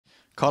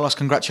Carlos,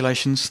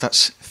 congratulations.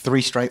 That's 3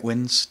 straight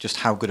wins. Just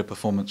how good a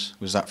performance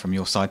was that from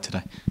your side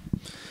today?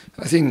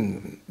 I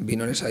think,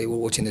 being honest, I was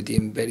watching the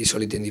team very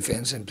solid in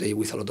defense and play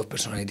with a lot of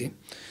personality.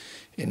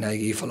 And I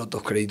give a lot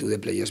of credit to the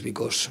players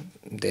because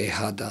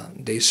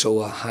they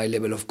saw a high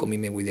level of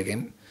commitment with the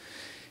game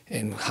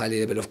and high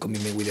level of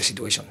commitment with the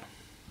situation.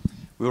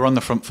 We were on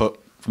the front foot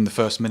from the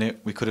first minute.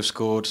 We could have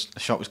scored. A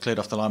shot was cleared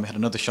off the line. We had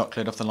another shot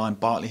cleared off the line.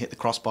 Bartley hit the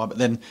crossbar, but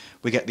then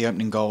we get the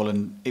opening goal,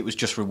 and it was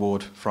just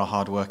reward for our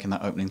hard work in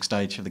that opening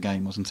stage of the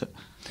game, wasn't it?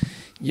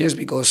 Yes,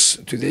 because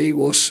today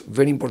was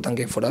very important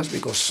game for us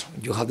because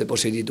you have the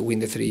possibility to win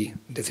the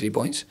three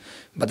points,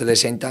 but at the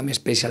same time a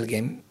special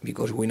game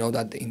because we know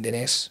that in the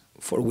next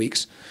 4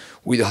 weeks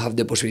we don't have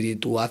the possibility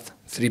to add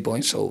 3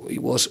 points. So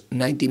it was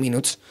 90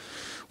 minutes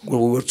where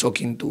we were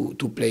talking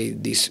to play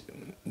this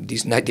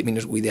 90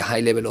 minutes with a high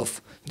level of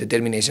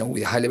determination,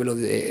 with a high level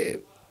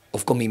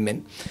of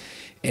commitment,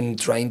 and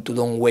trying to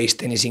don't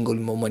waste any single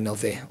moment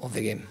of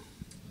the game.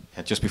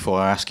 Yeah, just before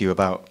I ask you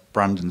about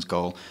Brandon's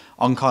goal,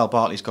 on Kyle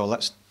Bartley's goal,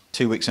 that's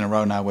 2 weeks in a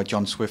row now where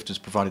John Swift has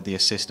provided the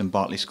assist and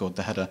Bartley scored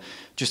the header.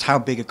 Just how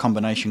big a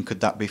combination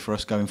could that be for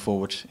us going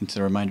forward into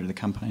the remainder of the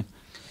campaign?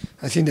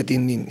 I think that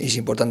it's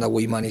important that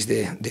we manage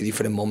the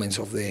different moments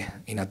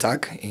in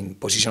attack, in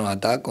positional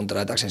attack,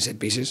 counter-attacks and set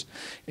pieces.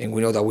 And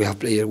we know that we have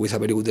players with a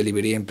very good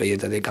delivery and players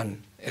that they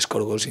can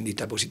score goals in these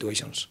type of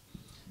situations.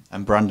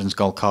 And Brandon's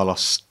goal,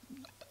 Carlos,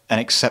 an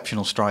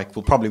exceptional strike,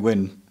 will probably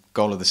win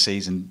goal of the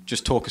season.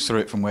 Just talk us through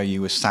it from where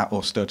you were sat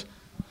or stood.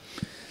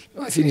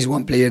 I think he's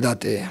one player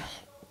that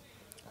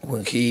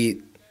when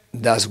he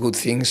does good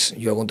things,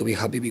 you are going to be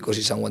happy because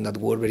he's someone that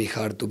worked very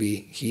hard to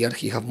be here.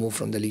 He has moved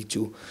from the League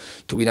to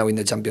be now in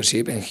the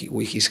Championship, and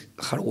with his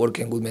hard work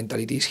and good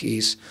mentalities, he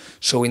is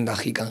showing that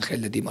he can help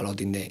the team a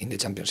lot in the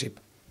Championship.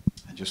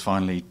 And just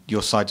finally,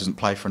 your side doesn't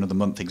play for another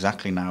month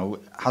exactly now.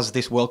 Has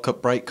this World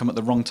Cup break come at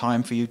the wrong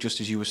time for you, just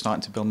as you were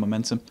starting to build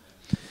momentum?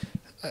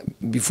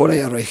 Before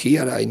I arrived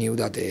here, I knew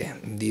that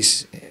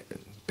this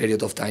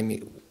period of time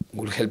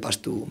will help us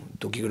to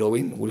keep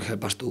growing, will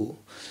help us to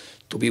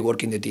be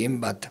working the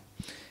team, but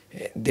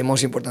the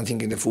most important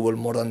thing in the football,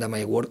 more than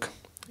my work,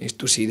 is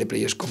to see the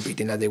players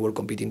competing like they were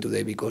competing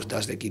today because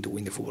that's the key to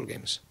win the football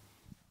games.